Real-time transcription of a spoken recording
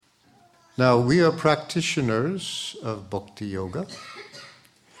Now, we are practitioners of bhakti yoga.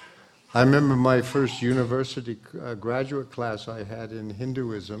 I remember my first university graduate class I had in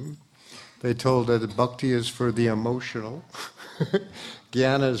Hinduism. They told that bhakti is for the emotional,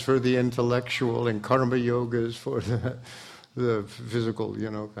 jnana is for the intellectual, and karma yoga is for the physical,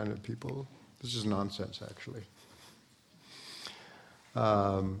 kind of people. This is nonsense, actually.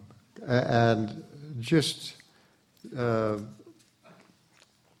 And just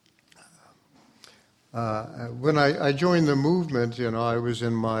when I joined the movement, I was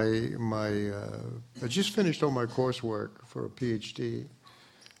in I just finished all my coursework for a PhD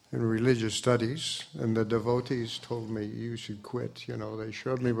in religious studies, and the devotees told me, you should quit. They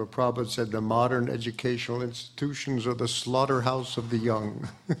showed me what Prabhupada said, the modern educational institutions are the slaughterhouse of the young.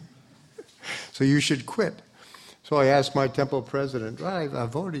 So you should quit. So I asked my temple president,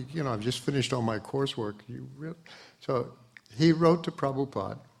 I've already, I've just finished all my coursework. So he wrote to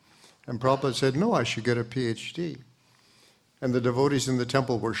Prabhupada, and Prabhupada said, no, I should get a PhD. And the devotees in the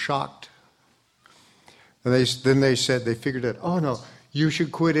temple were shocked. And then they said, they figured out, oh no, you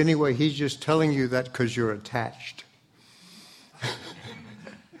should quit anyway. He's just telling you that because you're attached.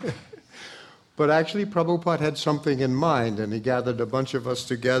 But actually, Prabhupada had something in mind, and he gathered a bunch of us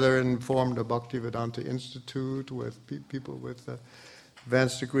together and formed a Bhaktivedanta Institute with people with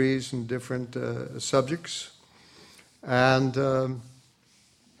advanced degrees in different subjects. And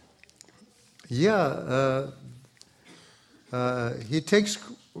he takes,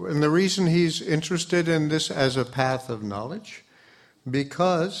 and the reason he's interested in this as a path of knowledge,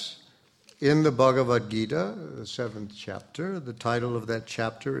 because in the Bhagavad Gita, the 7th chapter, the title of that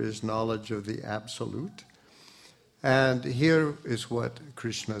chapter is Knowledge of the Absolute. And here is what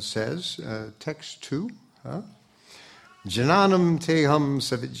Krishna says, text 2. Jananam teham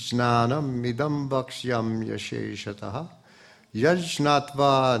savijnanam midam bhakshyam yasheshataha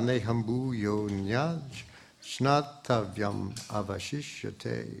yajnatva neham bhuyo nyajnatavyam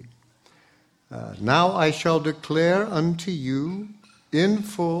avashishyate. Now I shall declare unto you in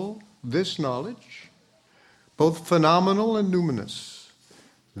full this knowledge, both phenomenal and numinous.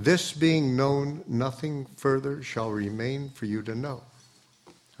 This being known, nothing further shall remain for you to know.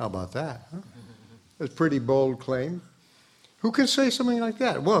 How about that? Huh? That's a pretty bold claim. Who can say something like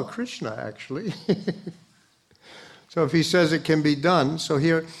that? Well, Krishna, actually. So if he says it can be done, so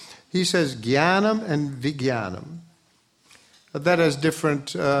here he says jnanam and vijnanam. That has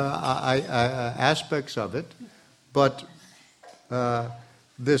different aspects of it, but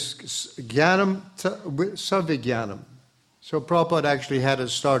this jnanam savijnanam. So Prabhupada actually had to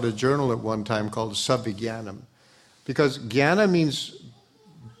start a journal at one time called Savijnanam, because jnana means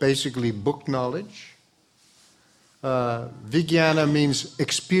basically book knowledge. Vijnana means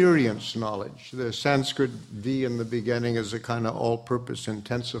experience knowledge. The Sanskrit V in the beginning is a kind of all-purpose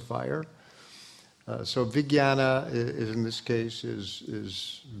intensifier. So vijnana is, in this case,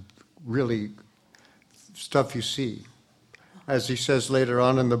 is really stuff you see. As he says later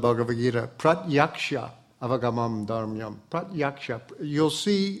on in the Bhagavad Gita, pratyaksha avagamam dharmyam. Pratyaksha. You'll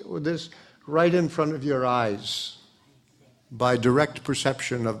see this right in front of your eyes by direct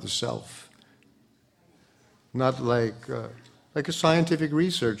perception of the self. Not like a scientific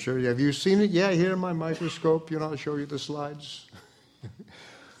researcher. Have you seen it? Yeah, here in my microscope, I'll show you the slides.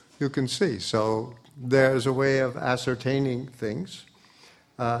 You can see. So there's a way of ascertaining things.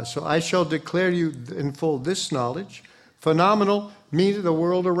 So I shall declare you in full this knowledge. Phenomenal means the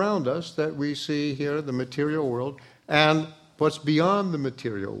world around us that we see here, the material world, and what's beyond the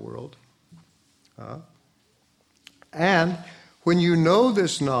material world. And when you know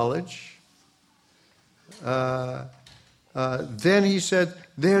this knowledge, then he said,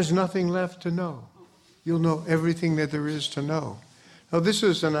 there's nothing left to know. You'll know everything that there is to know. Now this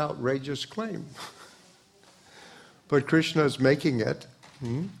is an outrageous claim. But Krishna is making it.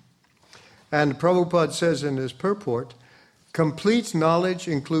 And Prabhupada says in his purport, complete knowledge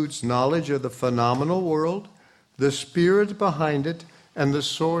includes knowledge of the phenomenal world, the spirit behind it, and the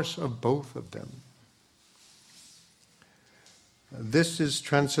source of both of them. This is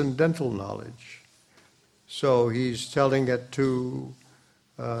transcendental knowledge. So he's telling it to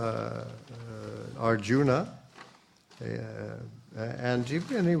Arjuna, and he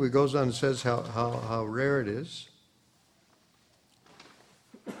goes on and says how rare it is.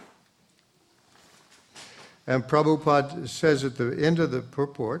 And Prabhupada says at the end of the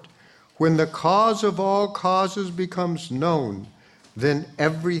purport, when the cause of all causes becomes known, then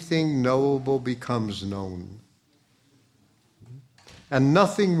everything knowable becomes known. And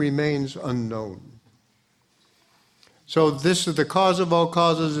nothing remains unknown. So this is the cause of all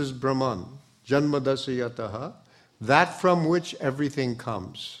causes is Brahman, Janmadasya yataha, that from which everything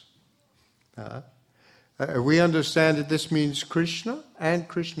comes. We understand that this means Krishna and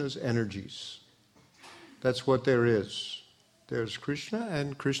Krishna's energies. That's what there is. There's Krishna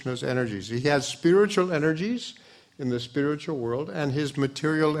and Krishna's energies. He has spiritual energies in the spiritual world and his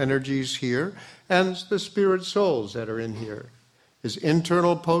material energies here and the spirit souls that are in here. His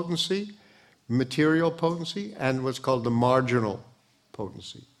internal potency, material potency, and what's called the marginal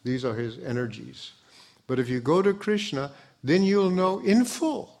potency. These are his energies. But if you go to Krishna, then you'll know in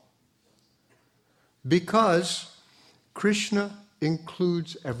full. Because Krishna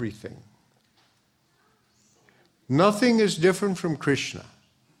includes everything. Nothing is different from Krishna,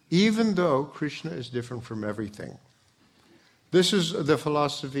 even though Krishna is different from everything. This is the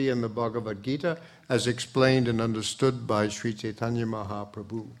philosophy in the Bhagavad Gita as explained and understood by Sri Chaitanya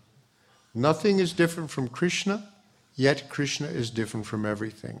Mahaprabhu. Nothing is different from Krishna, yet Krishna is different from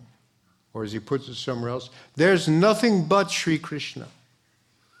everything. Or as he puts it somewhere else, there's nothing but Sri Krishna.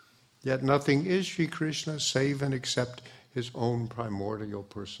 Yet nothing is Sri Krishna save and except his own primordial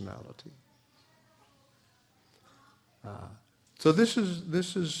personality. So this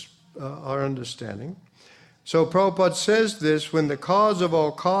is our understanding. So Prabhupada says this, when the cause of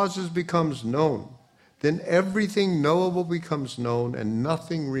all causes becomes known, then everything knowable becomes known and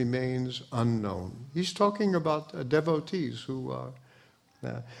nothing remains unknown. He's talking about devotees who are...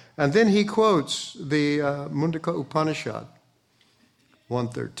 and then he quotes the Mundaka Upanishad,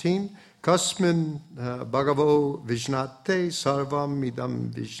 113, Kasmin bhagavo vishnate sarvam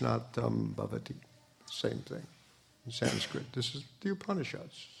idam vishnatam bhavati. Same thing in Sanskrit. This is the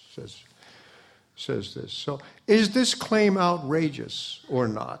Upanishads says this. So is this claim outrageous or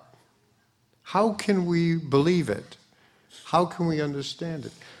not? How can we believe it? How can we understand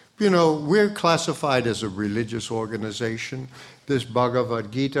it? You know, we're classified as a religious organization. This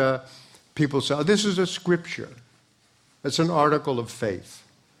Bhagavad Gita, people say, oh, this is a scripture. It's an article of faith.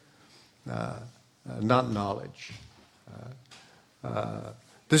 Not knowledge.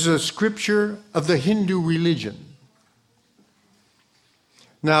 This is a scripture of the Hindu religion.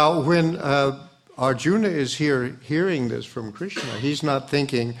 Now, when Arjuna is hearing this from Krishna, he's not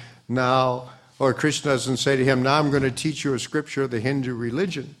thinking now, or Krishna doesn't say to him, now I'm going to teach you a scripture of the Hindu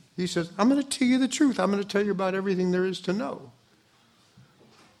religion. He says, I'm going to tell you the truth. I'm going to tell you about everything there is to know.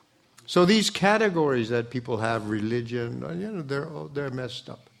 So these categories that people have, religion, you know, they're messed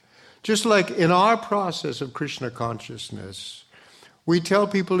up. Just like in our process of Krishna consciousness, we tell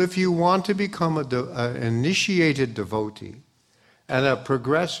people if you want to become an initiated devotee and a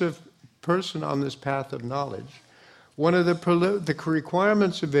progressive person on this path of knowledge, one of the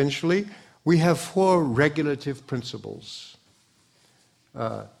requirements eventually, we have 4 regulative principles.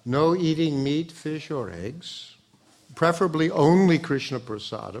 No eating meat, fish, or eggs, preferably only Krishna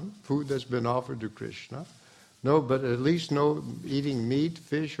prasadam, food that's been offered to Krishna. No, but at least no eating meat,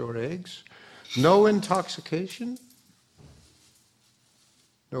 fish, or eggs. No intoxication.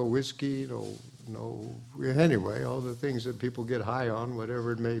 No whiskey, no, anyway, all the things that people get high on,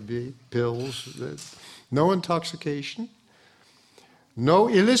 whatever it may be, pills. No intoxication. No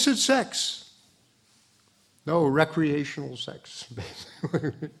illicit sex. No recreational sex,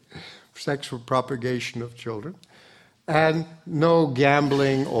 basically. Sex for propagation of children. And no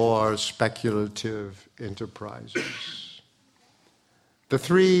gambling or speculative enterprises. The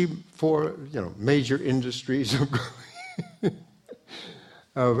 4 major industries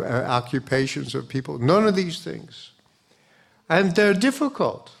of occupations of people, none of these things. And they're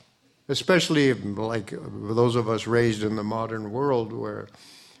difficult, especially like those of us raised in the modern world where,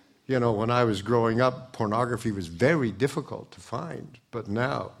 when I was growing up, pornography was very difficult to find, but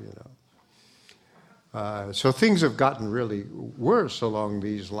now, so things have gotten really worse along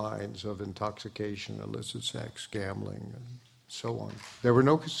these lines of intoxication, illicit sex, gambling, and so on. There were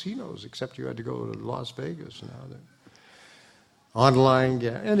no casinos except you had to go to Las Vegas now. Online,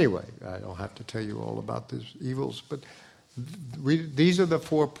 anyway, I don't have to tell you all about these evils, but these are the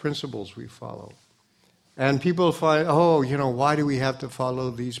 4 principles we follow. And people find, why do we have to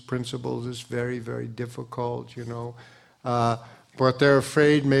follow these principles? It's very, very difficult, But they're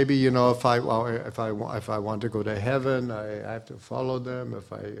afraid maybe, if I want to go to heaven, I have to follow them.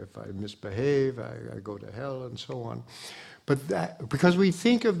 If I misbehave, I go to hell, and so on. But because we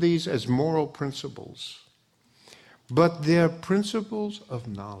think of these as moral principles, but they're principles of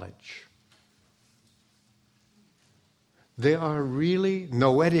knowledge. They are really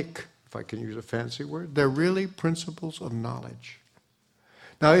noetic, if I can use a fancy word. They're really principles of knowledge.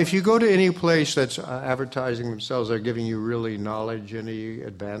 Now, if you go to any place that's advertising themselves, they're giving you really knowledge, any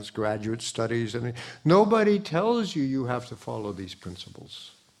advanced graduate studies, nobody tells you have to follow these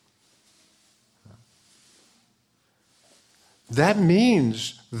principles. that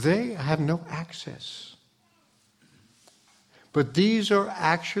means they have no access. But these are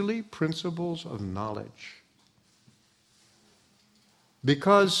actually principles of knowledge.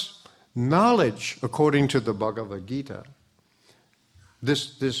 Because knowledge, according to the Bhagavad Gita,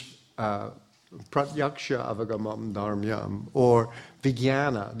 this pratyaksha avagamam dharmyam, or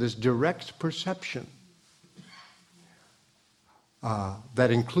vijnana, this direct perception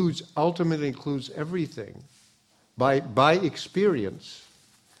that ultimately includes everything, by experience,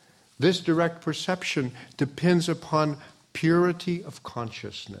 this direct perception depends upon purity of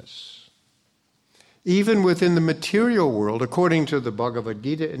consciousness. Even within the material world, according to the Bhagavad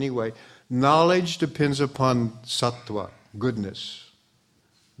Gita anyway, knowledge depends upon sattva, goodness.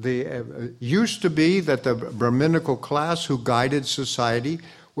 Used to be that the Brahminical class who guided society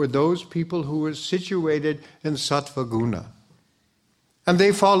were those people who were situated in sattva guna. And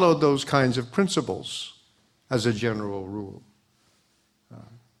they followed those kinds of principles as a general rule.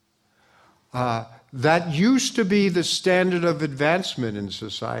 That used to be the standard of advancement in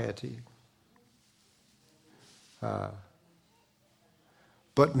society.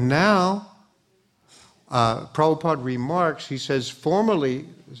 But now, Prabhupada remarks, he says, formerly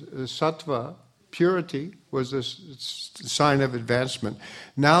sattva, purity, was a sign of advancement.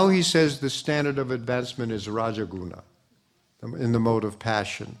 Now he says the standard of advancement is rajaguna, in the mode of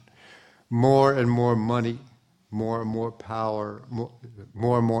passion. More and more money, more and more power,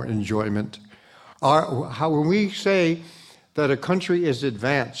 more and more enjoyment. When we say that a country is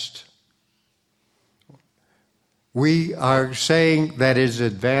advanced, we are saying that it is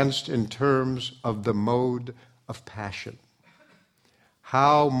advanced in terms of the mode of passion.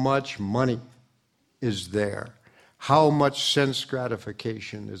 How much money is there? How much sense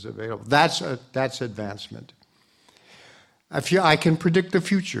gratification is available? That's advancement. I can predict the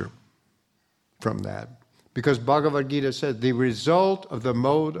future from that, because Bhagavad Gita says the result of the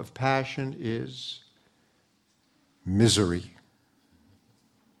mode of passion is misery.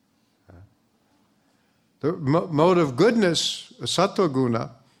 The mode of goodness, sattva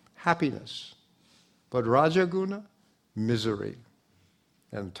guna, happiness. But raja guna, misery.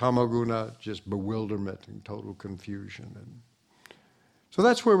 And tamaguna, just bewilderment and total confusion. And so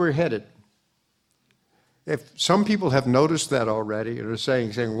that's where we're headed. If some people have noticed that already and are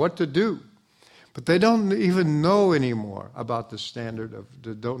saying what to do, but they don't even know anymore about the standard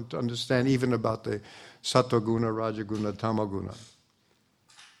they don't understand even about the sattva guna, raja guna, tamaguna.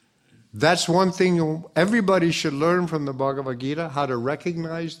 That's one thing everybody should learn from the Bhagavad Gita, how to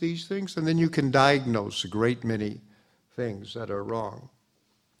recognize these things, and then you can diagnose a great many things that are wrong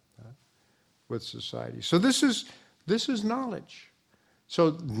with society. So this is knowledge.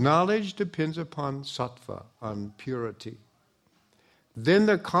 So knowledge depends upon sattva, on purity. Then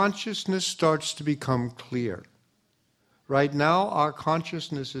the consciousness starts to become clear. Right now our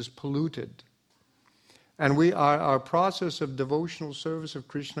consciousness is polluted. And our process of devotional service of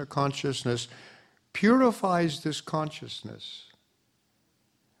Krishna consciousness purifies this consciousness.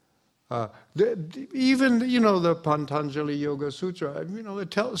 Even the Patanjali Yoga Sutra,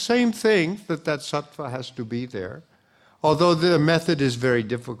 it tells the same thing, that sattva has to be there. Although the method is very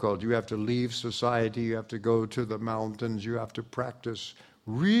difficult. You have to leave society, you have to go to the mountains, you have to practice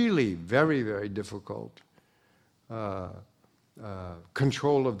really very, very difficult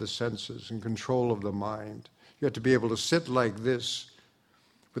control of the senses and control of the mind. You have to be able to sit like this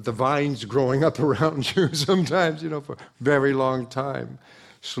with the vines growing up around you sometimes, for a very long time.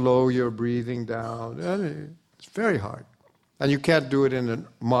 Slow your breathing down. And it's very hard. And you can't do it in a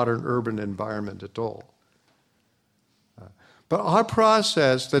modern urban environment at all. But our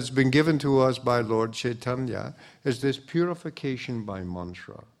process that's been given to us by Lord Chaitanya is this purification by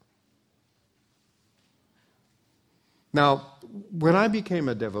mantra. Now, when I became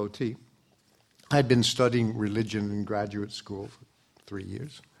a devotee, I'd been studying religion in graduate school for 3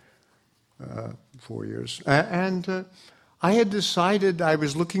 years, 4 years. And I had decided I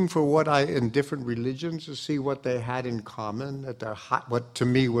was looking for in different religions to see what they had in common, at what to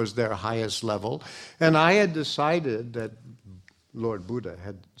me was their highest level. And I had decided that Lord Buddha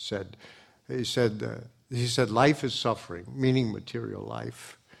had said, he said, life is suffering, meaning material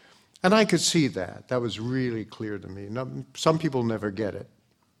life. And I could see that. That was really clear to me. Now, some people never get it.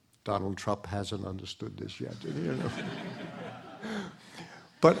 Donald Trump hasn't understood this yet.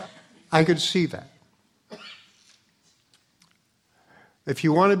 But I could see that. If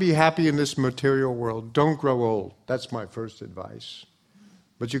you want to be happy in this material world, don't grow old. That's my first advice.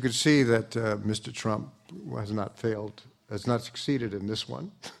 But you could see that Mr. Trump has not succeeded in this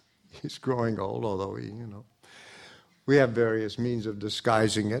one. He's growing old, although we have various means of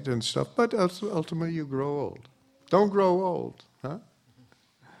disguising it and stuff, but ultimately you grow old. Don't grow old. Huh?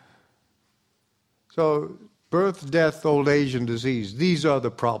 So birth, death, old age, and disease, these are the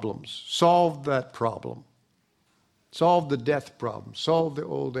problems. Solve that problem. Solve the death problem. Solve the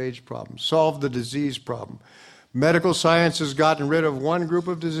old age problem. Solve the disease problem. Medical science has gotten rid of one group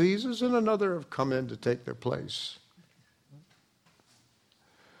of diseases and another have come in to take their place.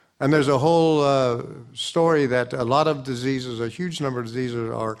 And there's a whole story that a lot of diseases, a huge number of diseases,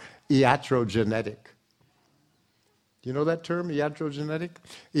 are iatrogenetic. Do you know that term, iatrogenetic?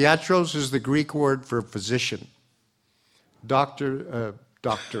 Iatros is the Greek word for physician,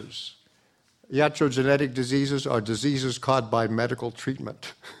 doctors. Iatrogenetic diseases are diseases caused by medical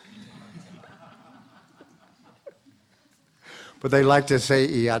treatment. But they like to say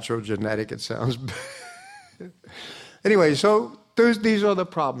iatrogenetic, it sounds. Anyway, so these are the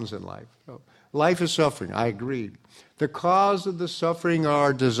problems in life. Life is suffering, I agree. The cause of the suffering are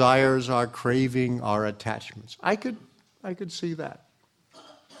our desires, our craving, our attachments. I could see that.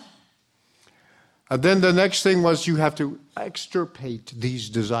 And then the next thing was you have to extirpate these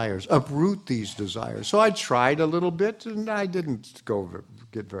desires, uproot these desires. So I tried a little bit and I didn't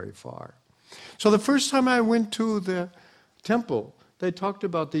get very far. So the first time I went to the temple, they talked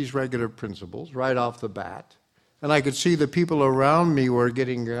about these regular principles right off the bat. And I could see the people around me were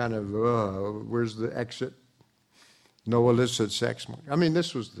getting kind of, where's the exit? No illicit sex. I mean,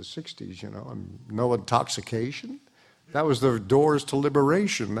 this was the 60s, and no intoxication. That was the doors to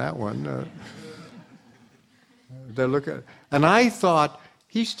liberation, that one. They look at, and I thought,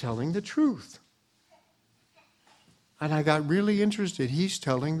 he's telling the truth. And I got really interested. He's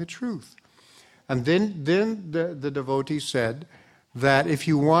telling the truth. And then the devotee said that if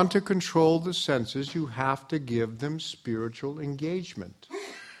you want to control the senses, you have to give them spiritual engagement.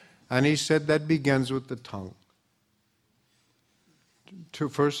 And he said that begins with the tongue.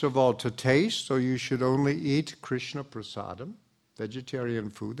 First of all, to taste, so you should only eat Krishna prasadam, vegetarian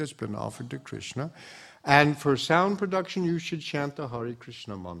food that's been offered to Krishna. And for sound production, you should chant the Hare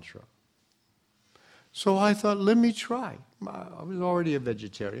Krishna mantra. So I thought, let me try. I was already a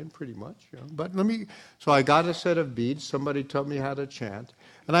vegetarian, pretty much. But so I got a set of beads. Somebody taught me how to chant.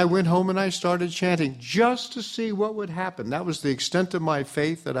 And I went home and I started chanting just to see what would happen. That was the extent of my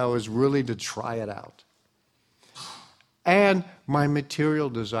faith, that I was willing to try it out. And my material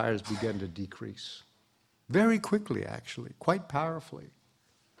desires began to decrease. Very quickly, actually, quite powerfully.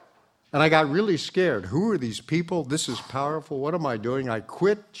 And I got really scared. Who are these people? This is powerful. What am I doing? I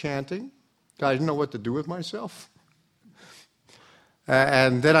quit chanting. I didn't know what to do with myself.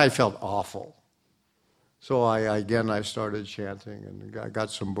 And then I felt awful. So I started chanting, and I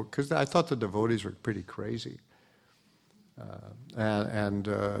got some books, because I thought the devotees were pretty crazy.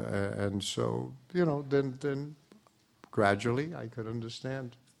 And so, then gradually I could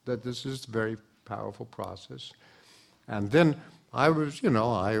understand that this is a very powerful process. And then I was,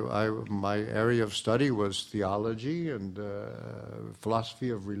 my area of study was theology and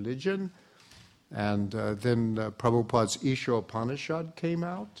philosophy of religion. And then Prabhupada's Isha-Upanishad came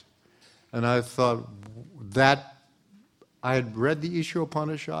out. And I thought that I had read the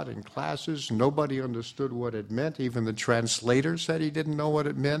Isha-Upanishad in classes. Nobody understood what it meant. Even the translator said he didn't know what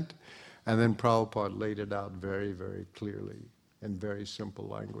it meant. And then Prabhupada laid it out very, very clearly in very simple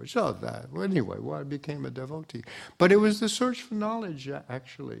language. So anyway, I became a devotee. But it was the search for knowledge,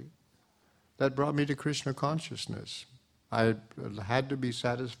 actually, that brought me to Krishna consciousness. I had to be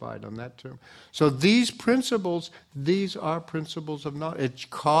satisfied on that term. So these are principles of knowledge. It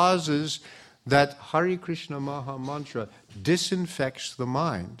causes that Hare Krishna Maha Mantra disinfects the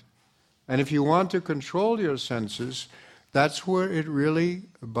mind. And if you want to control your senses, that's where it really,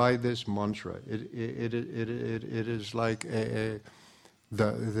 by this mantra, it is like the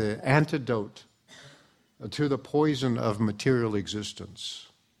antidote to the poison of material existence.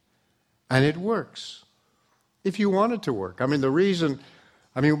 And it works. If you want it to work.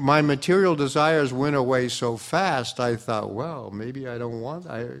 My material desires went away so fast, I thought, well, maybe I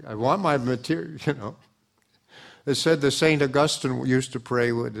want my material, It said the Saint Augustine used to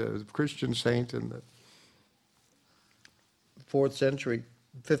pray with a Christian saint in the 5th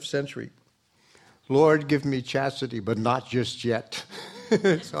century. Lord, give me chastity, but not just yet.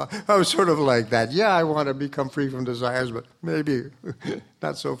 So I was sort of like that. Yeah, I want to become free from desires, but maybe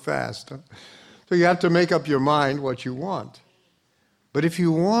not so fast. So you have to make up your mind what you want. But if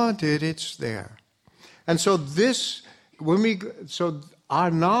you want it, it's there. And so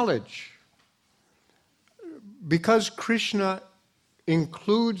our knowledge, because Krishna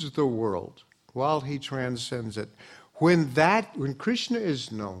includes the world while he transcends it, when Krishna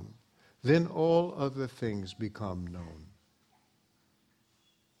is known, then all other things become known.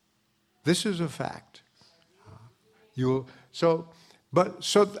 This is a fact.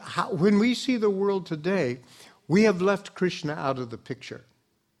 When we see the world today, we have left Krishna out of the picture.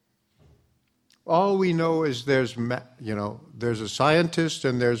 All we know is there's a scientist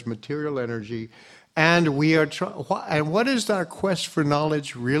and there's material energy, and we are. And what is our quest for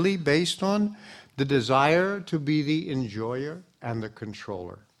knowledge really based on? The desire to be the enjoyer and the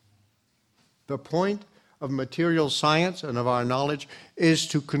controller. The point of material science and of our knowledge is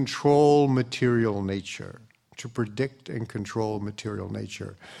to control material nature, to predict and control material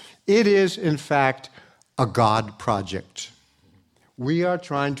nature. It is, in fact, a God project. We are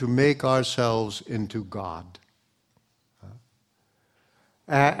trying to make ourselves into God.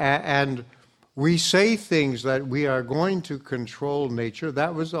 And we say things that we are going to control nature.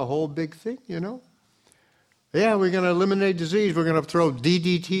 That was the whole big thing, Yeah, we're going to eliminate disease. We're going to throw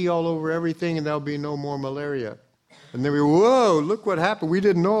DDT all over everything and there'll be no more malaria. And then whoa, look what happened. We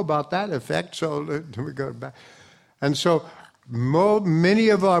didn't know about that effect, so we go back. And so many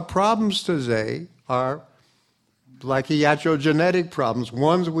of our problems today are like iatrogenetic problems,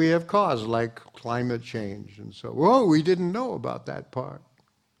 ones we have caused, like climate change. And so, we didn't know about that part.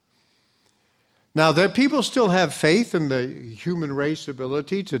 Now, people still have faith in the human race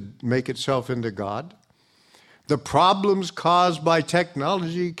ability to make itself into God. The problems caused by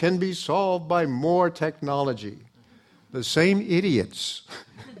technology can be solved by more technology. The same idiots.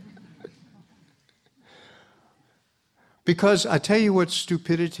 Because I tell you what's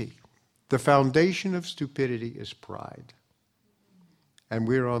stupidity. The foundation of stupidity is pride. And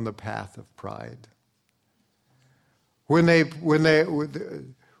we're on the path of pride. When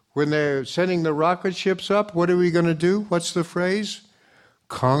they're sending the rocket ships up, what are we going to do? What's the phrase?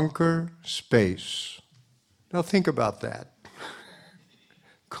 Conquer space. Now think about that.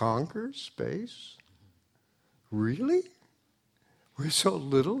 Conquer space? Really? We're so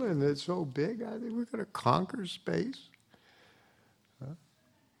little and it's so big. I think we're going to conquer space.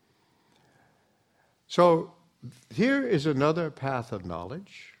 So here is another path of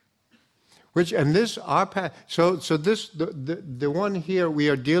knowledge, our path. So this the one here, we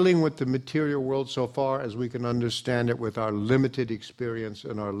are dealing with the material world so far as we can understand it with our limited experience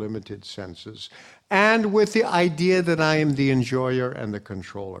and our limited senses, and with the idea that I am the enjoyer and the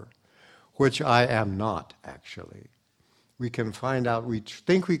controller, which I am not actually. We can find out. We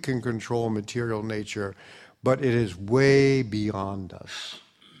think we can control material nature, but it is way beyond us.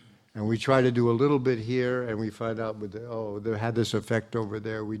 And we try to do a little bit here, and we find out, they had this effect over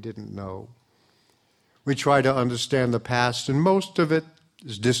there we didn't know. We try to understand the past, and most of it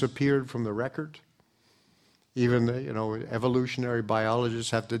has disappeared from the record. Even evolutionary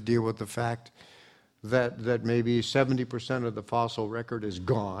biologists have to deal with the fact that maybe 70% of the fossil record is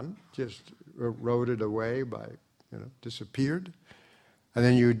gone, just eroded away disappeared. And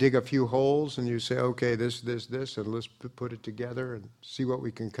then you dig a few holes and you say, okay, this, and let's put it together and see what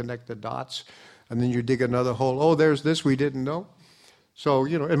we can connect the dots. And then you dig another hole. Oh, there's this we didn't know. So,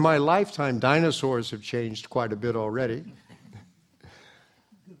 in my lifetime, dinosaurs have changed quite a bit already.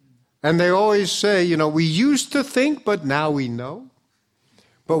 And they always say, we used to think, but now we know.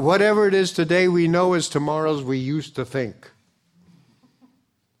 But whatever it is today we know is tomorrow's we used to think.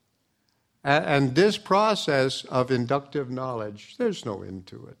 And this process of inductive knowledge, there's no end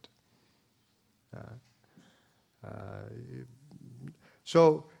to it.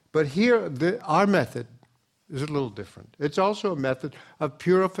 But here, our method is a little different. It's also a method of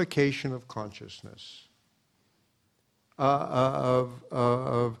purification of consciousness. And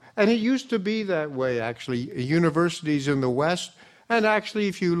it used to be that way, actually. Universities in the West, and actually,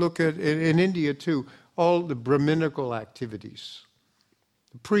 if you look at in India too, all the Brahminical activities.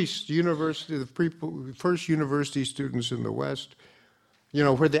 The priests, the first university students in the West,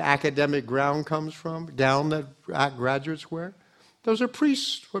 where the academic ground comes from, gown that graduates wear, those are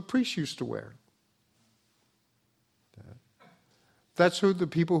priests, what priests used to wear. That's who the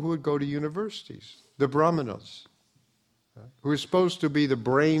people who would go to universities, the Brahmanas, who are supposed to be the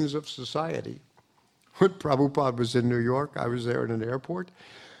brains of society. When Prabhupada was in New York, I was there in an airport,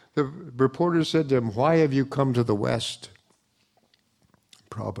 the reporter said to him, "Why have you come to the West?"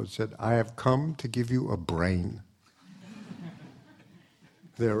 Prabhupada said, "I have come to give you a brain."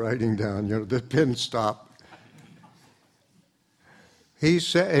 They're writing down, the pen stopped. He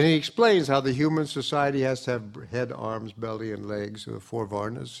said, and he explains how the human society has to have head, arms, belly, and legs, the four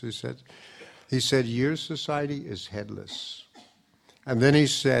varnas. He said, your society is headless. And then he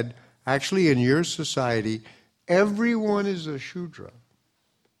said, actually, in your society, everyone is a Shudra,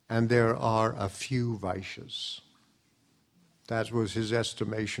 and there are a few Vaishyas. That was his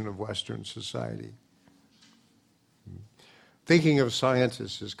estimation of Western society. thinking of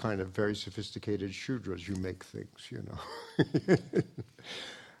scientists as kind of very sophisticated Shudras. You make things, you know.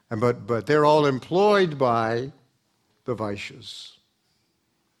 But they're all employed by the Vaishyas,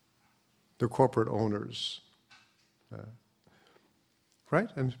 the corporate owners. Right?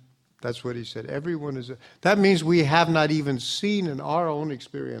 And that's what he said. Everyone is... That means we have not even seen in our own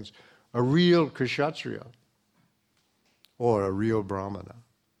experience a real Kshatriya or a real Brahmana.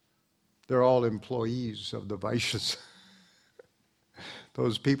 They're all employees of the Vaishyas.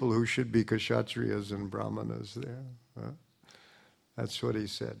 Those people who should be Kshatriyas and Brahmanas there. That's what he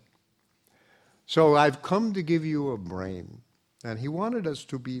said. So I've come to give you a brain. And he wanted us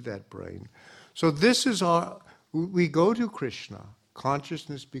to be that brain. So this is we go to Krishna,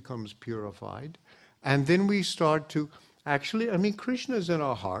 consciousness becomes purified, and then we start to, Krishna is in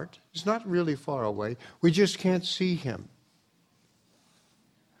our heart. He's not really far away. We just can't see him.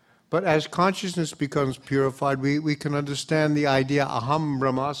 But as consciousness becomes purified, we can understand the idea, aham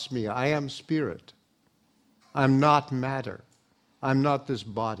brahmasmi, I am spirit. I'm not matter. I'm not this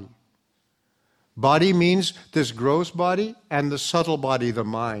body. Body means this gross body and the subtle body, the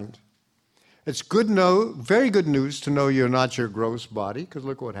mind. It's very good news to know you're not your gross body, because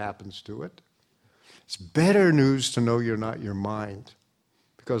look what happens to it. It's better news to know you're not your mind,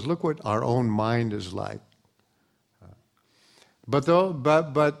 because look what our own mind is like. But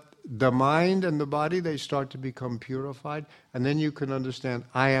the mind and the body, they start to become purified, and then you can understand,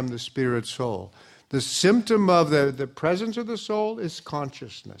 I am the spirit soul. The symptom of the presence of the soul is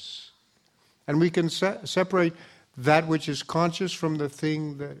consciousness. And we can separate that which is conscious from the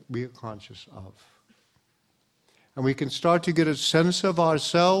thing that we are conscious of. And we can start to get a sense of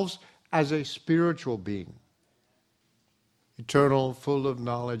ourselves as a spiritual being. Eternal, full of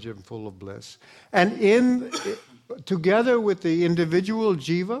knowledge and full of bliss. And together with the individual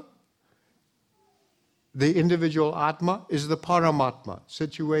jiva, the individual atma is the paramatma,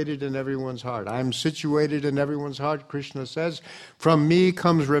 situated in everyone's heart. I am situated in everyone's heart, Krishna says. From me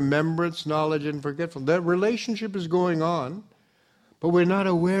comes remembrance, knowledge, and forgetfulness. That relationship is going on, but we're not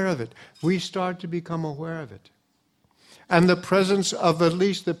aware of it. We start to become aware of it. And the presence of at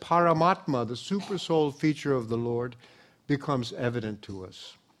least the paramatma, the supersoul feature of the Lord, becomes evident to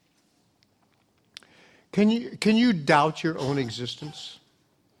us. Can you doubt your own existence?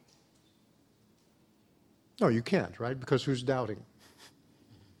 No, you can't, right? Because who's doubting?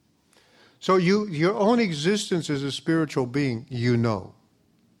 So your own existence as a spiritual being, you know,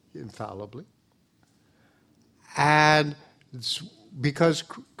 infallibly. And because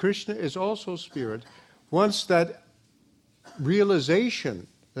Krishna is also spirit, once that realization,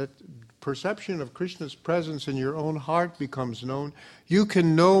 that perception of Krishna's presence in your own heart becomes known, you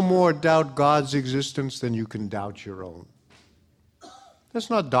can no more doubt God's existence than you can doubt your own.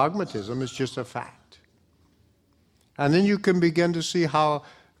 That's not dogmatism, it's just a fact. And then you can begin to see how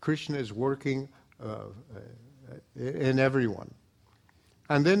Krishna is working in everyone.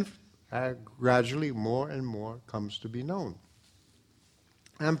 And then gradually more and more comes to be known.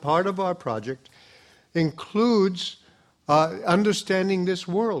 And part of our project includes understanding this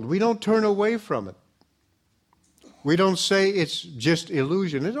world. We don't turn away from it. We don't say it's just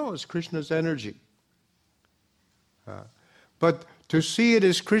illusion. No, it's Krishna's energy. But to see it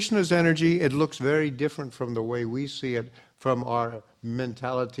as Krishna's energy, it looks very different from the way we see it, from our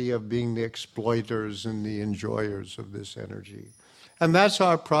mentality of being the exploiters and the enjoyers of this energy. And that's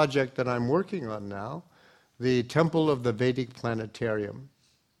our project that I'm working on now, the Temple of the Vedic Planetarium.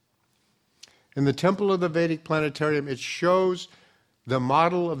 In the Temple of the Vedic Planetarium, it shows the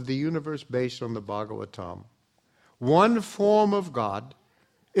model of the universe based on the Bhagavatam. One form of God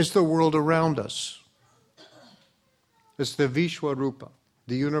is the world around us. It's the Vishwarupa,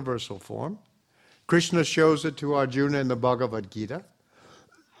 the universal form. Krishna shows it to Arjuna in the Bhagavad Gita.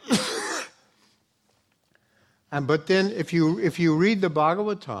 But then if you read the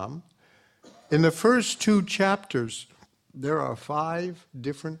Bhagavatam, in the first 2 chapters, there are 5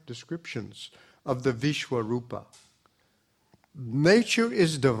 different descriptions of the Vishwarupa. Nature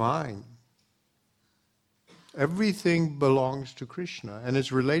is divine. Everything belongs to Krishna and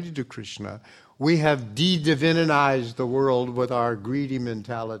is related to Krishna. We have de-divinized the world with our greedy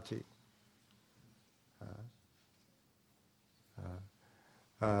mentality.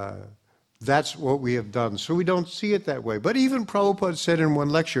 That's what we have done. So we don't see it that way. But even Prabhupada said in one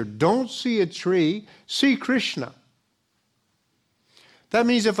lecture, don't see a tree, see Krishna. That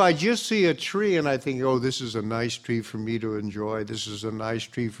means if I just see a tree and I think, oh, this is a nice tree for me to enjoy, this is a nice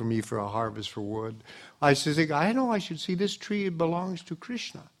tree for me for a harvest for wood, I should think, I know I should see this tree, it belongs to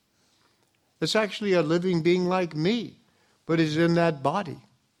Krishna. It's actually a living being like me, but is in that body.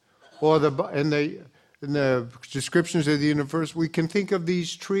 Or in in the descriptions of the universe, we can think of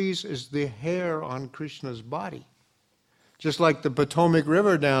these trees as the hair on Krishna's body. Just like the Potomac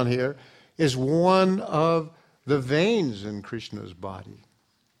River down here is one of the veins in Krishna's body.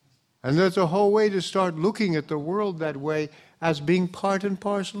 And there's a whole way to start looking at the world that way, as being part and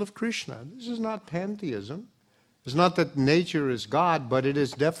parcel of Krishna. This is not pantheism. It's not that nature is God, but it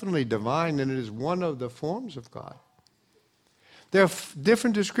is definitely divine, and it is one of the forms of God. There are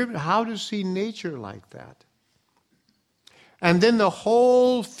different descriptions how to see nature like that. And then the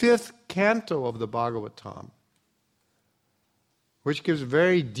whole 5th canto of the Bhagavatam, which gives a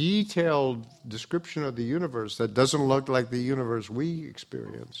very detailed description of the universe that doesn't look like the universe we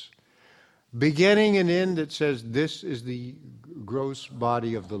experience. Beginning and end, it says, this is the gross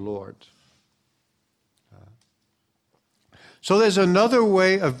body of the Lord. So there's another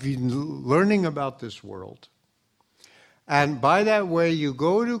way of learning about this world. And by that way, you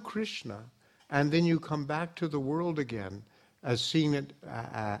go to Krishna, and then you come back to the world again as seeing it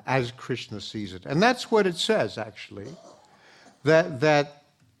as Krishna sees it. And that's what it says, actually, that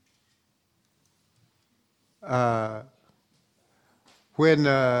when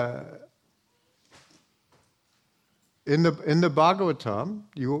in the Bhagavatam,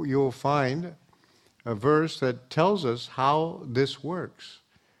 you'll find a verse that tells us how this works.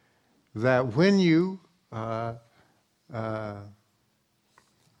 That when you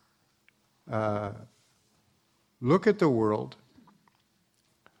look at the world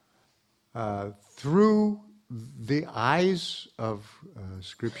through the eyes of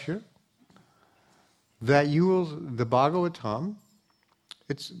Scripture, that you will, the Bhagavatam,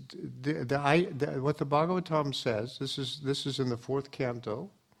 it's what the Bhagavatam says. This is in the 4th canto.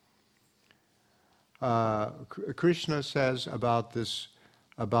 Krishna says about this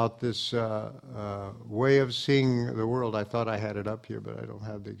way of seeing the world. I thought I had it up here, but I don't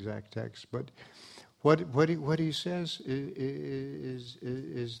have the exact text. But what he says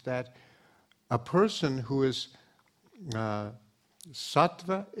is that a person who is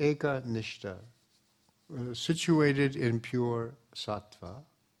sattva eka nishta, situated in pure sattva,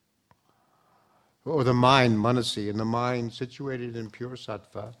 or the mind, manasi, in the mind situated in pure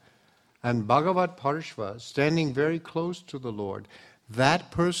sattva, and Bhagavat Parshva, standing very close to the Lord,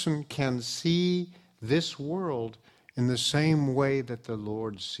 that person can see this world in the same way that the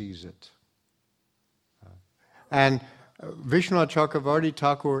Lord sees it. And Vishwanath Chakravarti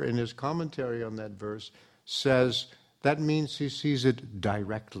Thakur, in his commentary on that verse, says that means he sees it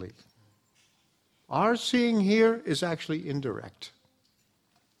directly. Our seeing here is actually indirect.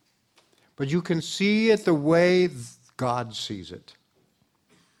 But you can see it the way God sees it.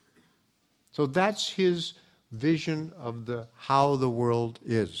 So that's his vision of how the world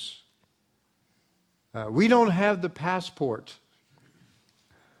is. We don't have the passport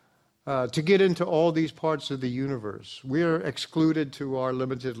to get into all these parts of the universe. We are excluded to our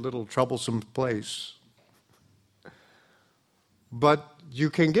limited little troublesome place. But you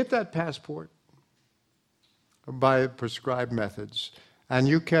can get that passport by prescribed methods. And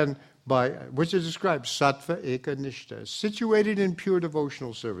you can, which is described, sattva eka nishta, situated in pure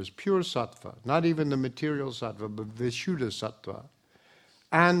devotional service, pure sattva, not even the material sattva, but vishuddha sattva,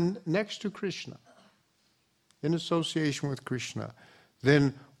 and next to Krishna, in association with Krishna,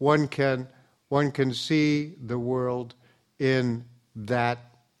 then one can see the world in that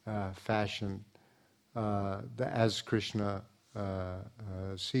fashion, as Krishna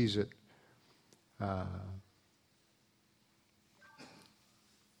sees it.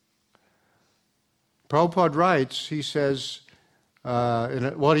 Prabhupada writes, he says,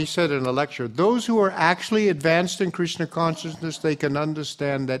 he said in a lecture, those who are actually advanced in Krishna consciousness, they can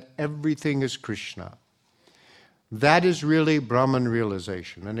understand that everything is Krishna. That is really Brahman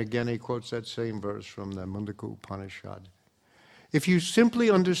realization. And again, he quotes that same verse from the Mundaka Upanishad. If you simply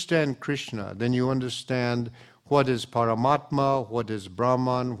understand Krishna, then you understand what is Paramatma, what is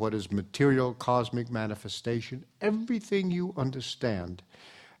Brahman, what is material cosmic manifestation. Everything you understand.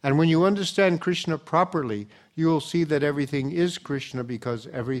 And when you understand Krishna properly, you will see that everything is Krishna because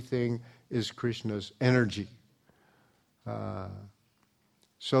everything is Krishna's energy.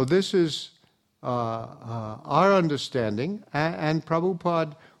 So this is our understanding, and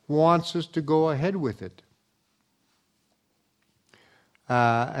Prabhupada wants us to go ahead with it.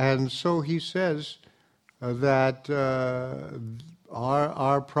 And so he says that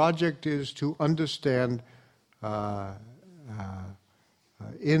our project is to understand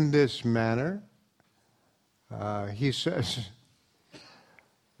in this manner. He says,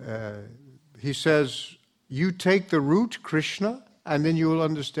 you take the root, Krishna, and then you will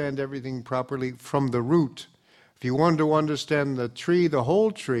understand everything properly from the root. If you want to understand the tree, the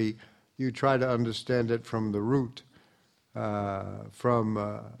whole tree, you try to understand it from the root, from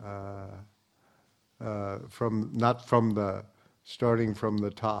not from the starting from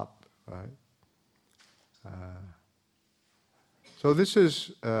the top, right? So this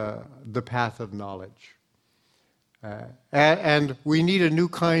is the path of knowledge. And we need a new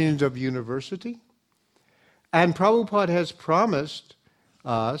kind of university. And Prabhupada has promised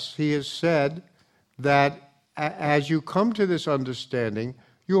us, he has said, that as you come to this understanding,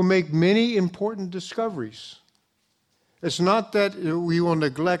 you'll make many important discoveries. It's not that we will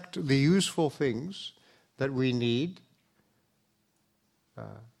neglect the useful things that we need,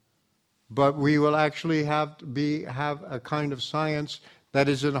 but we will actually have a kind of science that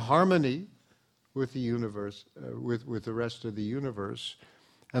is in harmony with the universe, with the rest of the universe,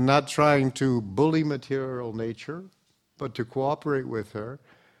 and not trying to bully material nature, but to cooperate with her,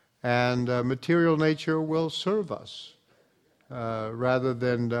 and material nature will serve us, rather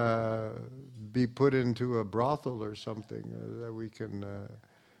than be put into a brothel or something that we can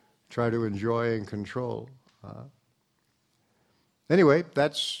try to enjoy and control. Anyway,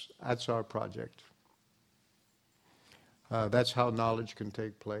 that's our project. That's how knowledge can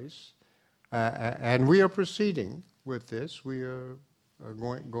take place. And we are proceeding with this. We are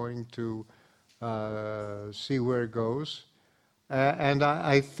going to see where it goes. And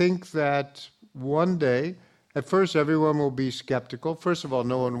I think that one day, at first everyone will be skeptical. First of all,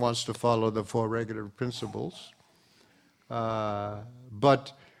 no one wants to follow the four regulative principles.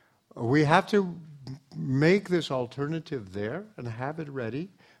 But we have to make this alternative there and have it ready,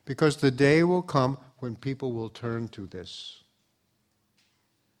 because the day will come when people will turn to this.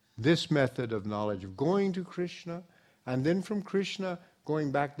 This method of knowledge, of going to Krishna, and then from Krishna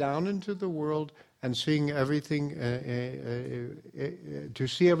going back down into the world and seeing everything, to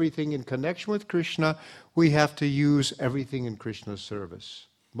see everything in connection with Krishna, we have to use everything in Krishna's service,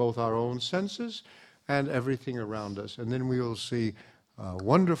 both our own senses and everything around us. And then we will see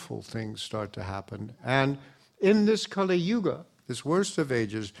wonderful things start to happen. And in this Kali Yuga, this worst of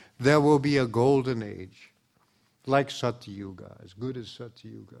ages, there will be a golden age, like Satya Yuga, as good as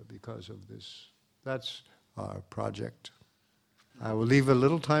Satya Yuga because of this. That's our project. I will leave a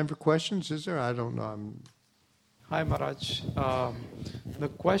little time for questions. Is there? I don't know. Hi, Maharaj. The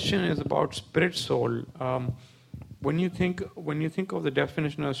question is about spirit soul. When you think of the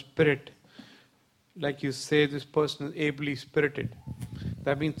definition of spirit, like you say, this person is ably spirited.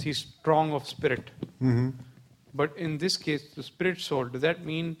 That means he's strong of spirit. Mm-hmm. But in this case, the spirit soul, does that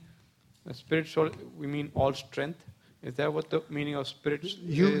mean the spirit soul, we mean all strength? Is that what the meaning of spirit is?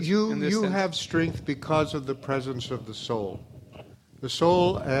 You have strength because of the presence of the soul. The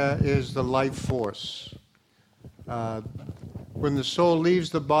soul is the life force. When the soul leaves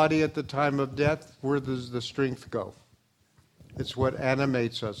the body at the time of death, where does the strength go? It's what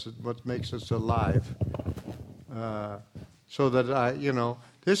animates us, what makes us alive. So that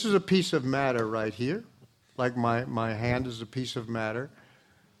this is a piece of matter right here, like my hand is a piece of matter,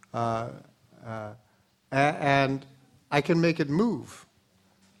 and I can make it move.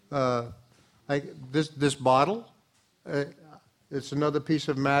 This bottle, it's another piece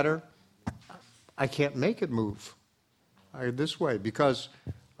of matter. I can't make it move this way because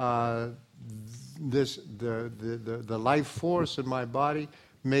the life force in my body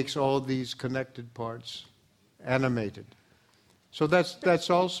makes all these connected parts animated. So that's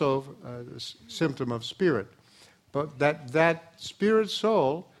also a symptom of spirit. But that spirit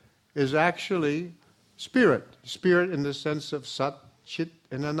soul is actually spirit. Spirit in the sense of Sat, Chit,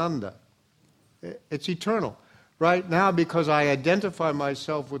 and Ananda. It's eternal. Right now, because I identify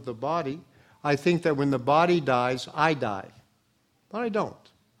myself with the body, I think that when the body dies, I die. But I don't.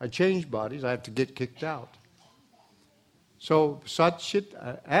 I change bodies. I have to get kicked out. So Sat, Chit,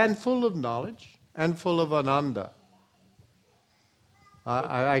 and full of knowledge, and full of Ananda.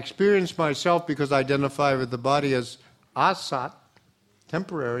 I experience myself because I identify with the body as Asat,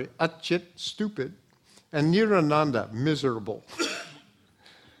 temporary, Achit, stupid, and Nirananda, miserable.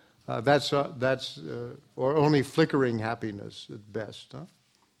 That's or only flickering happiness at best. Huh?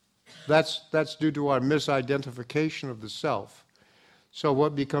 That's due to our misidentification of the self. So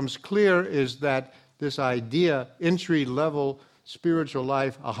what becomes clear is that this idea, entry-level spiritual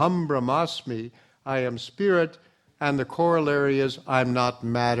life, aham brahmasmi, I am spirit, and the corollary is I'm not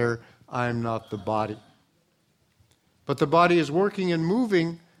matter, I'm not the body. But the body is working and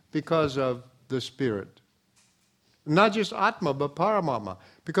moving because of the spirit. Not just Atma, but Paramatma.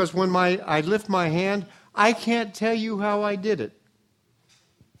 Because when I lift my hand, I can't tell you how I did it.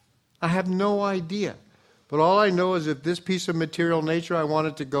 I have no idea. But all I know is if this piece of material nature, I want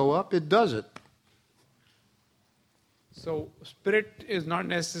it to go up, it does it. So spirit is not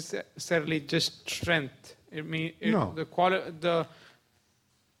necessarily just strength. No. The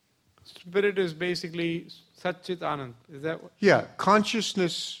spirit is basically Satchit Anand. Is that what? Yeah,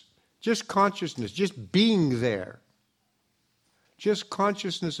 consciousness, just being there. Just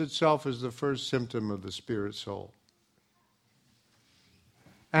consciousness itself is the first symptom of the spirit soul.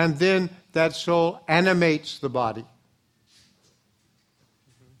 And then that soul animates the body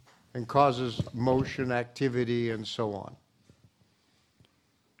and causes motion, activity, and so on.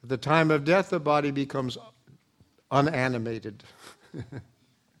 At the time of death, the body becomes unanimated.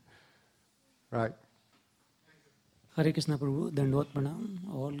 Right. Hare Krishna Prabhu, Dandvat Pranam,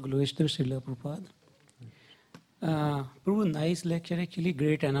 all glories to Srila Prabhupada. Prabhu, nice lecture, actually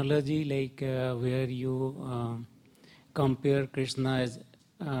great analogy, like where you compare Krishna as,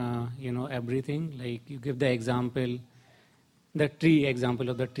 everything. Like you give the example, the tree example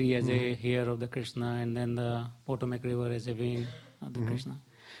of the tree as a hair of the Krishna, and then the Potomac River as a vein of the Krishna.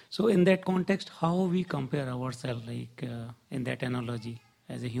 So in that context, how we compare ourselves, like in that analogy,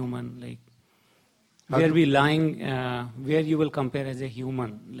 as a human, like where you will compare as a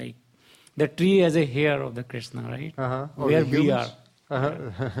human, like the tree as a hair of the Krishna, right? Where we are.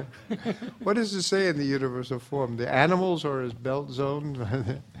 What does it say in the universal form? The animals are his belt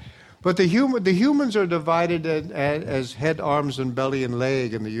zone. But the humans are divided as head, arms, and belly and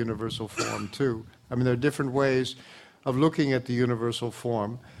leg in the universal form too. I mean, there are different ways of looking at the universal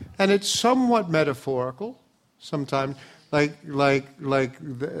form, and it's somewhat metaphorical sometimes. Like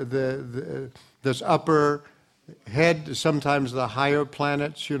this upper head, sometimes the higher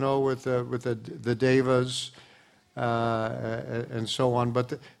planets, with the devas and so on.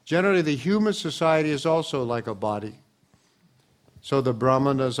 But generally, the human society is also like a body. So the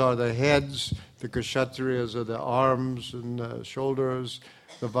Brahmanas are the heads, the Kshatriyas are the arms and shoulders,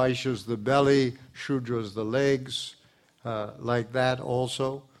 the Vaishyas the belly, Shudras the legs, like that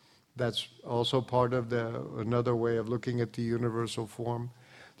also. That's also part of another way of looking at the universal form.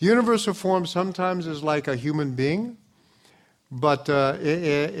 The universal form sometimes is like a human being, but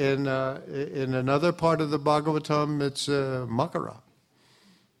in another part of the Bhagavatam, it's Makara.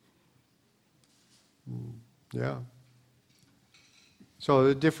 Yeah. So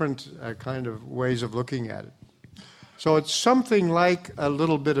there are different kind of ways of looking at it. So it's something like a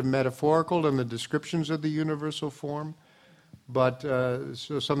little bit of metaphorical in the descriptions of the universal form, but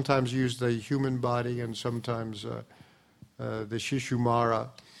so sometimes use the human body and sometimes the Shishumara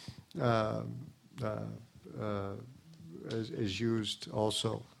is used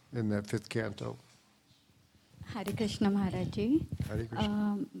also in the 5th canto. Hare Krishna Maharaji. Hare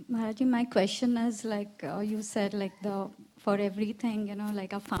Krishna. Maharaji, my question is like you said, like for everything,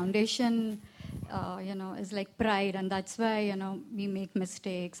 like a foundation, is like pride, and that's why we make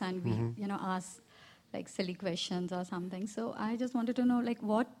mistakes and we ask like silly questions or something. So I just wanted to know like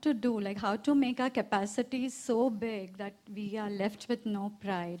what to do, like how to make our capacity so big that we are left with no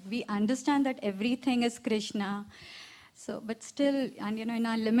pride. We understand that everything is Krishna. So, but still, and in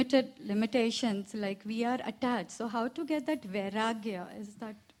our limitations, like we are attached. So, how to get that vairagya? Is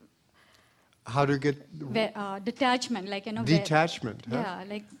that How to get detachment? Like detachment? Huh? Yeah,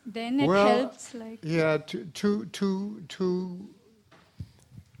 like then it helps. Like yeah, to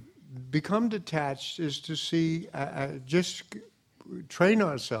become detached is to see just train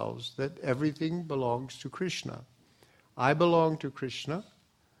ourselves that everything belongs to Krishna. I belong to Krishna.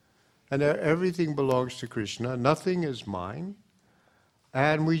 And everything belongs to Krishna. Nothing is mine.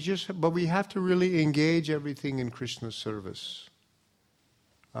 And but we have to really engage everything in Krishna's service.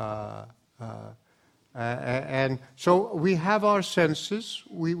 And so we have our senses.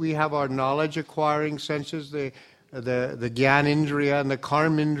 We have our knowledge-acquiring senses, the Gyanindriya and the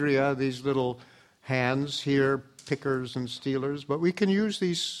Karmindriya, these little hands here, pickers and stealers. But we can use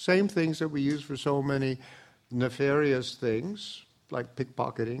these same things that we use for so many nefarious things, like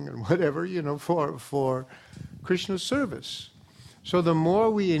pickpocketing and whatever, for Krishna's service. So the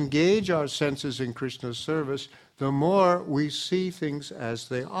more we engage our senses in Krishna's service, the more we see things as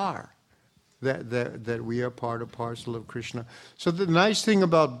they are, that we are part and parcel of Krishna. So the nice thing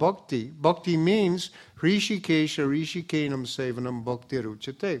about bhakti means Hrishikesha Rishikenam Sevanam Bhakti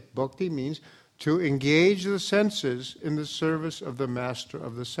Ruchate. Bhakti means to engage the senses in the service of the master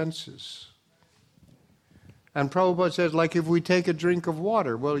of the senses. And Prabhupada says, like if we take a drink of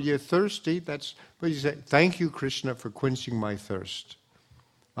water, well, you're thirsty, but you say, thank you, Krishna, for quenching my thirst.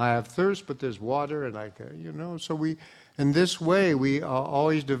 I have thirst, but there's water, and so in this way, we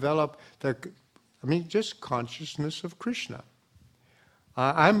always develop just consciousness of Krishna.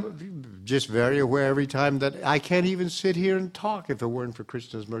 I'm just very aware every time that I can't even sit here and talk if it weren't for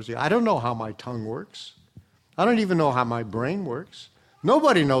Krishna's mercy. I don't know how my tongue works. I don't even know how my brain works.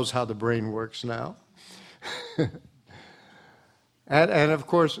 Nobody knows how the brain works now. And of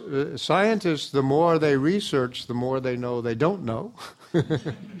course, scientists, the more they research, the more they know they don't know.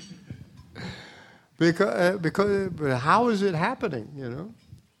 because how is it happening, you know?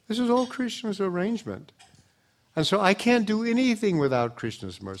 This is all Krishna's arrangement. And so I can't do anything without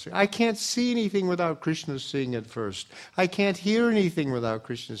Krishna's mercy. I can't see anything without Krishna seeing it first. I can't hear anything without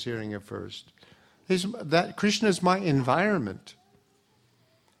Krishna's hearing it first. That Krishna is my environment.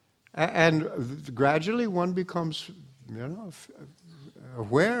 And gradually one becomes, you know,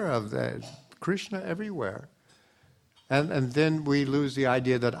 aware of that Krishna everywhere. And then we lose the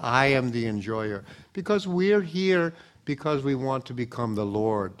idea that I am the enjoyer. Because we're here because we want to become the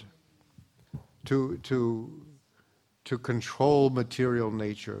Lord. To control material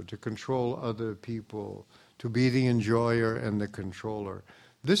nature, to control other people, to be the enjoyer and the controller.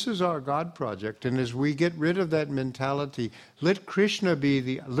 This is our God project, and as we get rid of that mentality,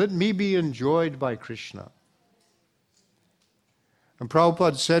 let me be enjoyed by Krishna. And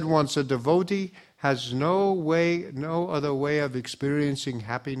Prabhupada said once, a devotee has no other way of experiencing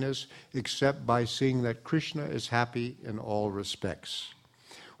happiness except by seeing that Krishna is happy in all respects.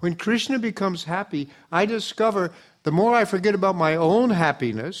 When Krishna becomes happy, I discover the more I forget about my own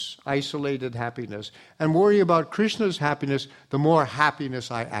happiness, isolated happiness, and worry about Krishna's happiness, the more happiness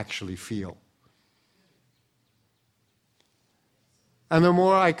I actually feel. And the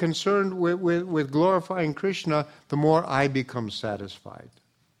more I'm concerned with glorifying Krishna, the more I become satisfied.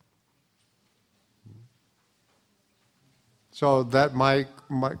 So that my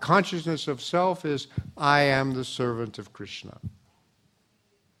consciousness of self is, I am the servant of Krishna.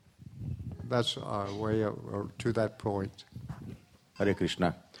 That's our way to that point. Hare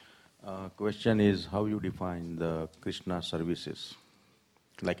Krishna. Question is how you define the Krishna services,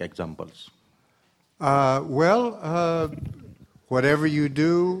 like examples. Whatever you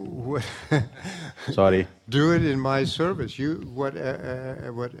do, Sorry. do it in my service.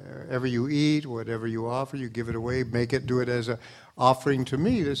 Whatever you eat, whatever you offer, you give it away. Do it as an offering to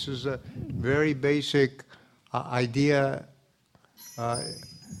me. This is a very basic idea.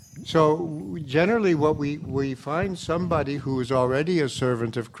 So generally what we find somebody who is already a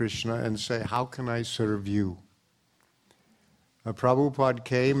servant of Krishna and say, how can I serve you? Prabhupada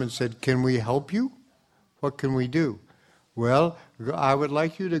came and said, can we help you? What can we do? Well, I would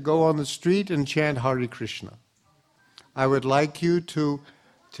like you to go on the street and chant Hare Krishna. I would like you to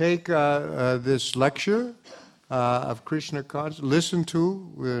take this lecture of Krishna consciousness, listen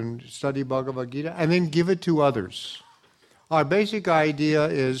to and study Bhagavad Gita, and then give it to others. Our basic idea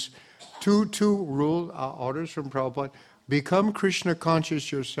is two orders from Prabhupada. Become Krishna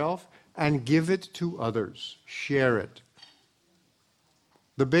conscious yourself and give it to others. Share it.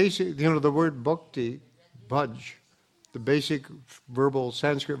 The basic, the word bhakti, bhaj, the basic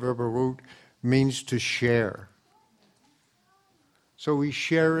Sanskrit verbal root means to share. So we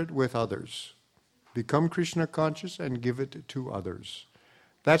share it with others. Become Krishna conscious and give it to others.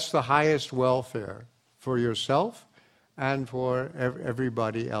 That's the highest welfare for yourself and for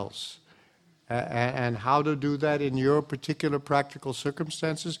everybody else. And how to do that in your particular practical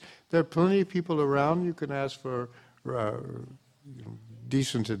circumstances, there are plenty of people around. You can ask for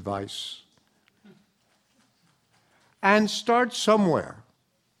decent advice. And start somewhere.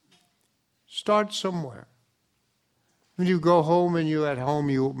 Start somewhere. When you go home and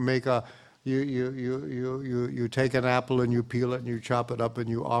you make you take an apple and you peel it and you chop it up and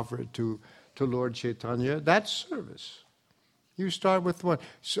you offer it to Lord Chaitanya, that's service. You start with one.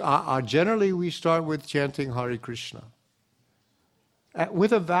 Generally, we start with chanting Hare Krishna.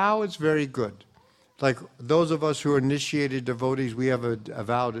 With a vow, it's very good. Like those of us who are initiated devotees, we have a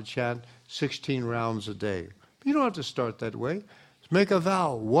vow to chant 16 rounds a day. You don't have to start that way. Make a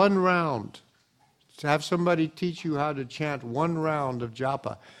vow, 1 round. To have somebody teach you how to chant 1 round of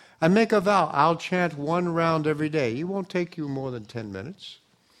japa. And make a vow, I'll chant 1 round every day. It won't take you more than 10 minutes.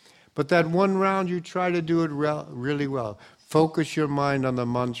 But that 1 round, you try to do it really well. Focus your mind on the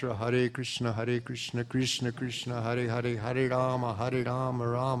mantra, Hare Krishna, Krishna Krishna, Hare Hare, Hare Rama,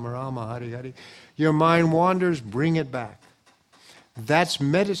 Rama Rama, Hare Hare. Your mind wanders, bring it back. That's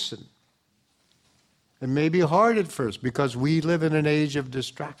medicine. It may be hard at first because we live in an age of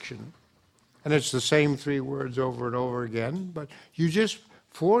distraction. And it's the same 3 words over and over again. But you just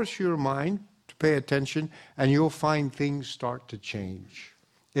force your mind to pay attention and you'll find things start to change.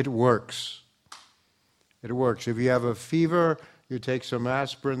 It works. It works. If you have a fever, you take some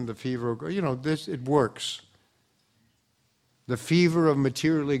aspirin, the fever, it works. The fever of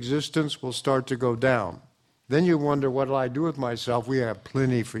material existence will start to go down. Then you wonder, what will I do with myself? We have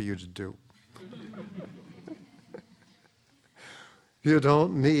plenty for you to do. You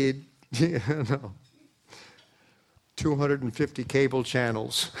don't need, 250 cable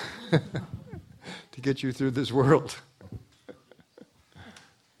channels to get you through this world.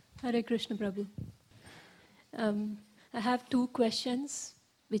 Hare Krishna Prabhu. I have two questions,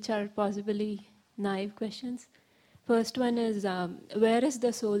 which are possibly naive questions. First one is, where is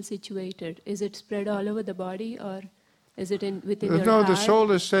the soul situated? Is it spread all over the body, or is it within your No, heart? the soul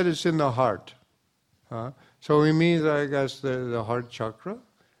has said it's in the heart. So we mean, I guess, the heart chakra,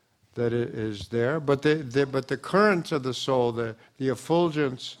 that it is there. But the current of the soul, the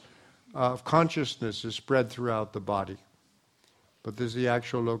effulgence of consciousness is spread throughout the body. But the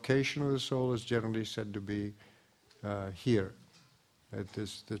actual location of the soul is generally said to be here, at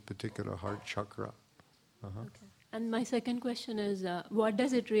this particular heart chakra. Okay. And my second question is, what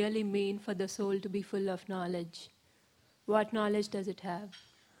does it really mean for the soul to be full of knowledge? What knowledge does it have?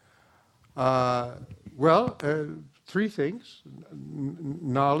 Three things.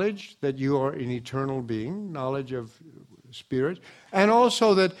 Knowledge that you are an eternal being, knowledge of spirit, and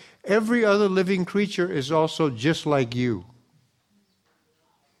also that every other living creature is also just like you.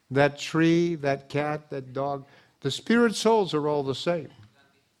 That tree, that cat, that dog, the spirit souls are all the same.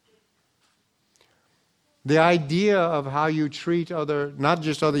 The idea of how you treat not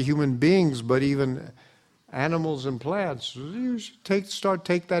just other human beings, but even animals and plants, you should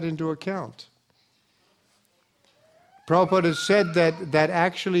take that into account. Prabhupada has said that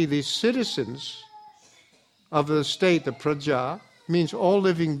actually the citizens of the state, the praja, means all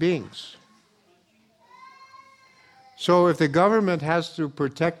living beings. So if the government has to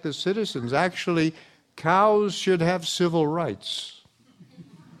protect the citizens, actually cows should have civil rights.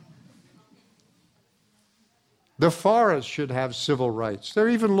 The forest should have civil rights. There are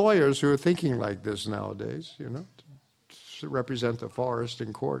even lawyers who are thinking like this nowadays, to represent the forest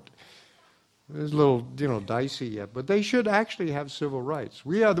in court. It's a little, dicey yet, but they should actually have civil rights.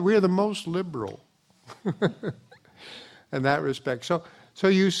 We are the most liberal in that respect. So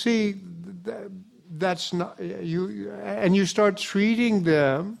you see, that's not you, and you start treating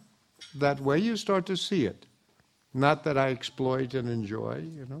them that way. You start to see it. Not that I exploit and enjoy,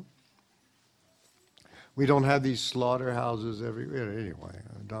 We don't have these slaughterhouses everywhere. Anyway,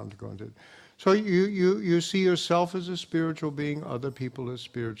 I don't go into it. So you see yourself as a spiritual being, other people as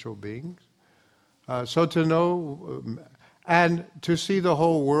spiritual beings. So to know and to see the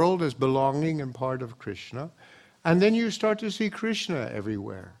whole world as belonging and part of Krishna. And then you start to see Krishna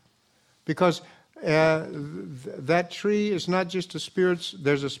everywhere. Because that tree is not just a spirit,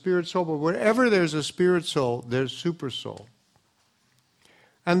 there's a spirit soul, but wherever there's a spirit soul, there's super soul.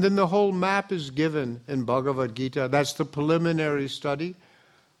 And then the whole map is given in Bhagavad Gita. That's the preliminary study.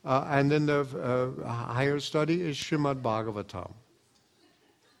 And then the higher study is Srimad Bhagavatam.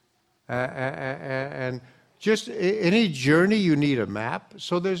 And just any journey, you need a map.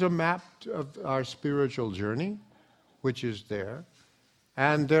 So there's a map of our spiritual journey, which is there.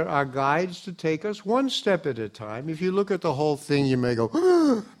 And there are guides to take us one step at a time. If you look at the whole thing, you may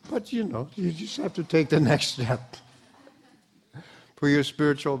go, but you just have to take the next step. For your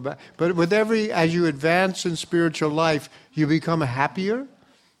spiritual but as you advance in spiritual life, you become happier,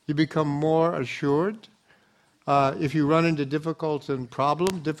 you become more assured. If you run into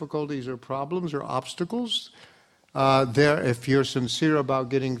difficulties or problems or obstacles, if you're sincere about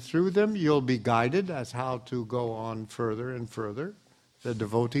getting through them, you'll be guided as how to go on further and further. The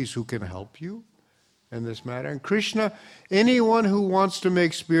devotees who can help you in this matter. And Krishna, anyone who wants to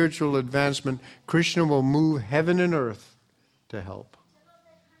make spiritual advancement, Krishna will move heaven and earth to help.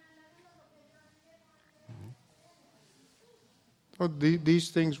 So these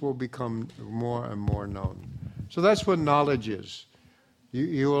things will become more and more known. So that's what knowledge is.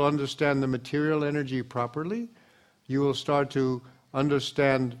 You will understand the material energy properly. You will start to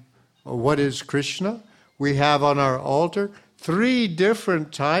understand what is Krishna. We have on our altar 3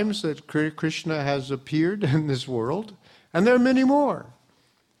 different times that Krishna has appeared in this world, and there are many more.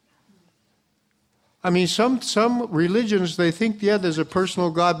 I mean, some religions, they think, there's a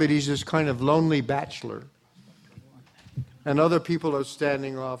personal God, but he's this kind of lonely bachelor. And other people are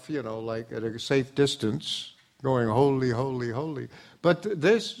standing off, like at a safe distance, going, holy, holy, holy. But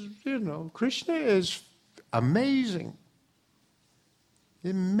this, Krishna is amazing.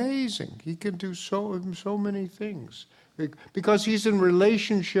 Amazing. He can do so many things. Because he's in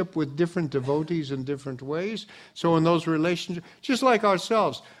relationship with different devotees in different ways. So in those relationships, just like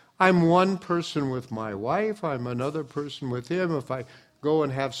ourselves, I'm one person with my wife, I'm another person with him. If I go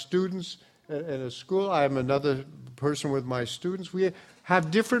and have students in a school, I'm another person with my students. have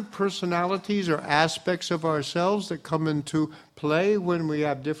different personalities or aspects of ourselves that come into play when we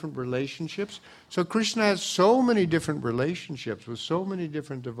have different relationships. So Krishna has so many different relationships with so many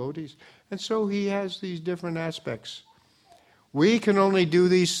different devotees, and so he has these different aspects. We can only do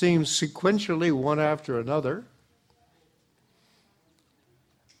these things sequentially, one after another.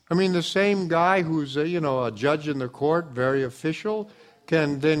 I mean, the same guy who's a judge in the court, very official,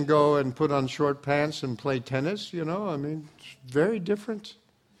 can then go and put on short pants and play tennis, I mean, it's very different.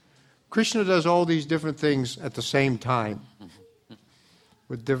 Krishna does all these different things at the same time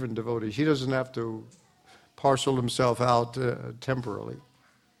with different devotees. He doesn't have to parcel himself out temporarily.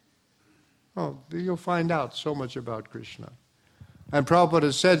 Oh, you'll find out so much about Krishna. And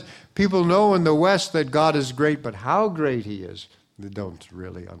Prabhupada said, people know in the West that God is great, but how great he is, they don't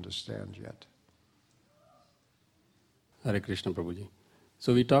really understand yet. Hare Krishna, Prabhuji.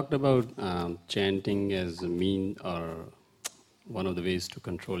 So we talked about chanting as a mean or one of the ways to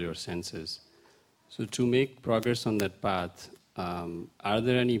control your senses. So to make progress on that path, are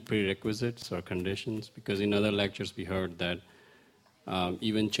there any prerequisites or conditions? Because in other lectures we heard that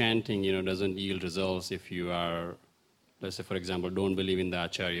even chanting, doesn't yield results if you are, let's say, for example, don't believe in the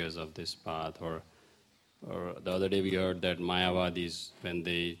acharyas of this path, or the other day we heard that Mayavadis, when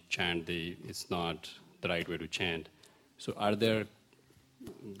they chant, it's not the right way to chant. So are there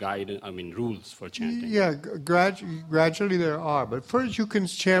rules for chanting? Yeah, gradually there are. But first you can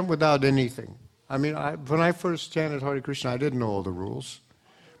chant without anything. I mean, when I first chanted Hare Krishna, I didn't know all the rules.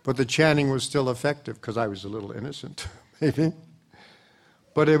 But the chanting was still effective because I was a little innocent, maybe.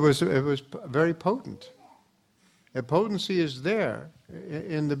 But it was very potent. The potency is there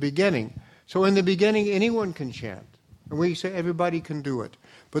in the beginning. So in the beginning, anyone can chant. And we say everybody can do it.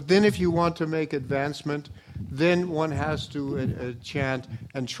 But then if you want to make advancement, then one has to chant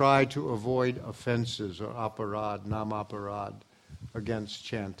and try to avoid offenses or aparad, namaparad, against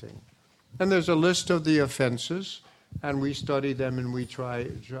chanting. And there's a list of the offenses, and we study them and we try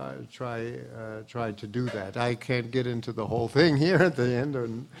to do that. I can't get into the whole thing here at the end,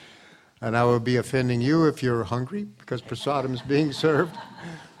 and I will be offending you if you're hungry, because prasadam is being served,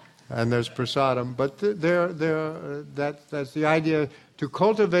 and there's prasadam. But that's the idea. To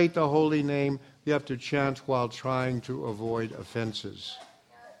cultivate the holy name, you have to chant while trying to avoid offenses.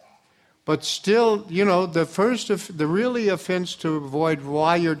 But still, the really offense to avoid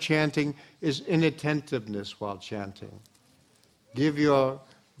while you're chanting is inattentiveness while chanting.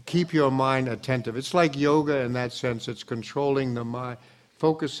 Keep your mind attentive. It's like yoga in that sense. It's controlling the mind,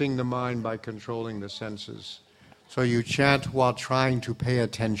 focusing the mind by controlling the senses. So you chant while trying to pay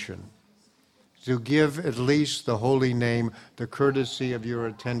attention. To give at least the holy name the courtesy of your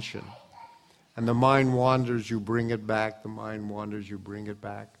attention. And the mind wanders, you bring it back. The mind wanders, you bring it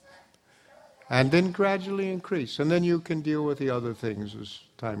back. And then gradually increase. And then you can deal with the other things as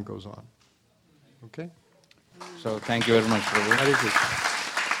time goes on. Okay? So thank you very much, Prabhu. Hare Krishna.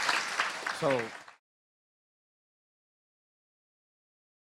 So